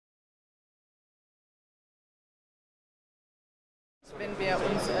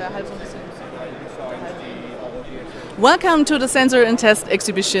Welcome to the Sensor and Test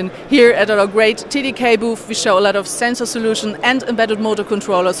exhibition. Here at our great TDK booth we show a lot of sensor solution and embedded motor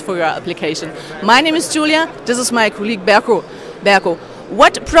controllers for your application. My name is Julia, this is my colleague Berko. Berko,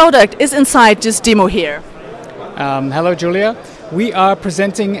 what product is inside this demo here? Hello Julia. We are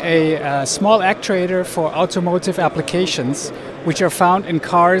presenting a small actuator for automotive applications which are found in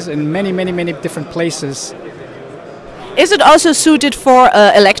cars in many different places. Is it also suited for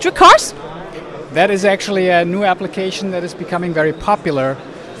electric cars? That is actually a new application that is becoming very popular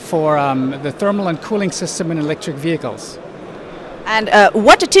for the thermal and cooling system in electric vehicles. And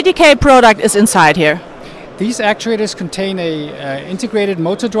what TDK product is inside here? These actuators contain an integrated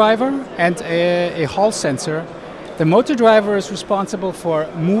motor driver and a Hall sensor. The motor driver is responsible for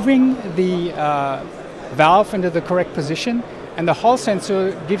moving the valve into the correct position, and the Hall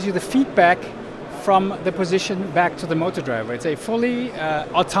sensor gives you the feedback from the position back to the motor driver. It's a fully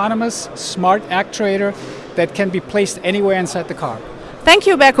autonomous, smart actuator that can be placed anywhere inside the car. Thank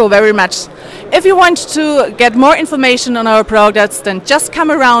you, Berko, very much. If you want to get more information on our products, then just come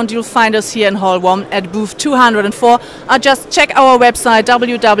around. You'll find us here in Hall 1 at booth 204, or just check our website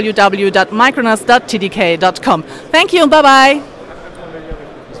www.micronas.tdk.com. Thank you and bye-bye.